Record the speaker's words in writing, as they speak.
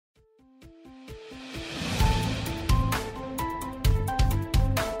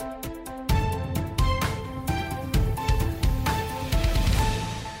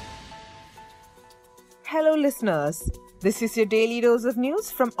listeners. This is your daily dose of news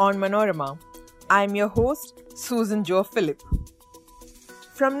from Onmanorama. I'm your host, Susan Jo Philip.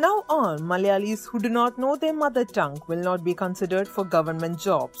 From now on, Malayalis who do not know their mother tongue will not be considered for government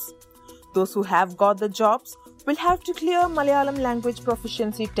jobs. Those who have got the jobs will have to clear Malayalam language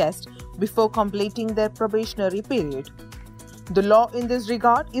proficiency test before completing their probationary period. The law in this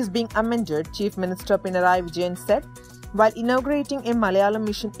regard is being amended, Chief Minister Pinarayi Vijayan said while inaugurating a Malayalam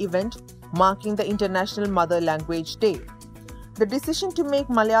Mission event marking the International Mother Language Day. The decision to make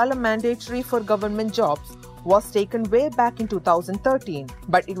Malayalam mandatory for government jobs was taken way back in 2013,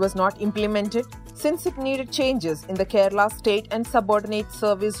 but it was not implemented since it needed changes in the Kerala State and Subordinate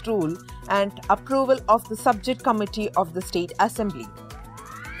Service Rule and approval of the Subject Committee of the State Assembly.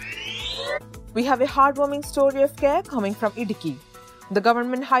 We have a heartwarming story of care coming from Idukki. The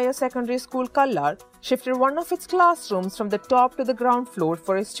government higher secondary school Kallar shifted one of its classrooms from the top to the ground floor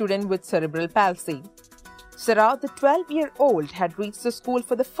for a student with cerebral palsy. Sarah, the 12-year-old, had reached the school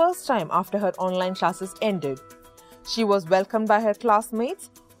for the first time after her online classes ended. She was welcomed by her classmates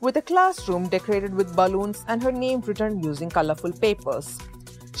with a classroom decorated with balloons and her name written using colorful papers.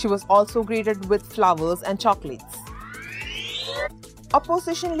 She was also greeted with flowers and chocolates.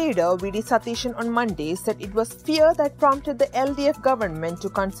 Opposition leader V.D. Satishan on Monday said it was fear that prompted the LDF government to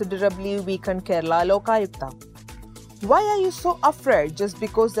considerably weaken Kerala Lokayukta. Why are you so afraid just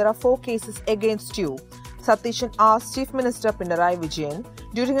because there are 4 cases against you? Satishan asked Chief Minister Pinarayi Vijayan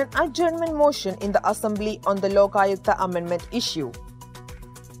during an adjournment motion in the Assembly on the Lokayukta amendment issue.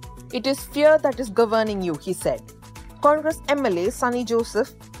 It is fear that is governing you, he said. Congress MLA Sunny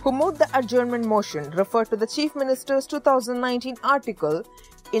Joseph, who moved the adjournment motion, referred to the Chief Minister's 2019 article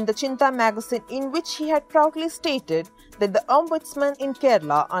in the Chinta magazine in which he had proudly stated that the Ombudsman in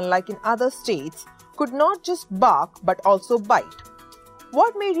Kerala, unlike in other states, could not just bark but also bite.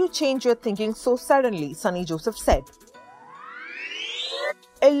 What made you change your thinking so suddenly? Sunny Joseph said.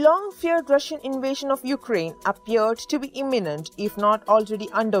 A long-feared Russian invasion of Ukraine appeared to be imminent, if not already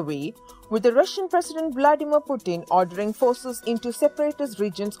underway, with the Russian President Vladimir Putin ordering forces into separatist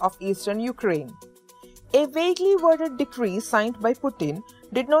regions of eastern Ukraine. A vaguely worded decree signed by Putin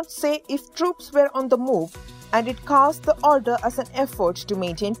did not say if troops were on the move, and it cast the order as an effort to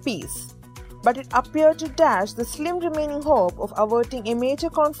maintain peace. But it appeared to dash the slim remaining hope of averting a major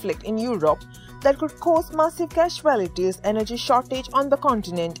conflict in Europe that could cause massive casualties, energy shortage on the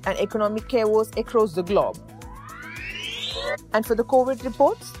continent, and economic chaos across the globe. And for the COVID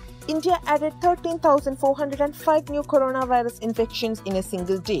reports, India added 13,405 new coronavirus infections in a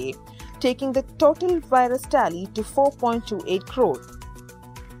single day, taking the total virus tally to 4.28 crore.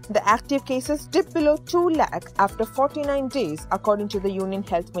 The active cases dipped below 2 lakh after 49 days, according to the Union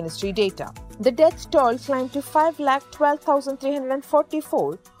Health Ministry data. The death toll climbed to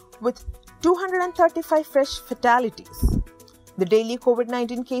 5,12,344 with 235 fresh fatalities. The daily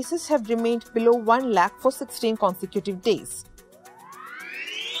COVID-19 cases have remained below 1 lakh for 16 consecutive days.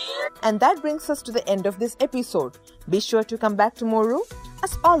 And that brings us to the end of this episode. Be sure to come back tomorrow.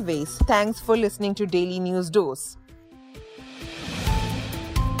 As always, thanks for listening to Daily News Dose.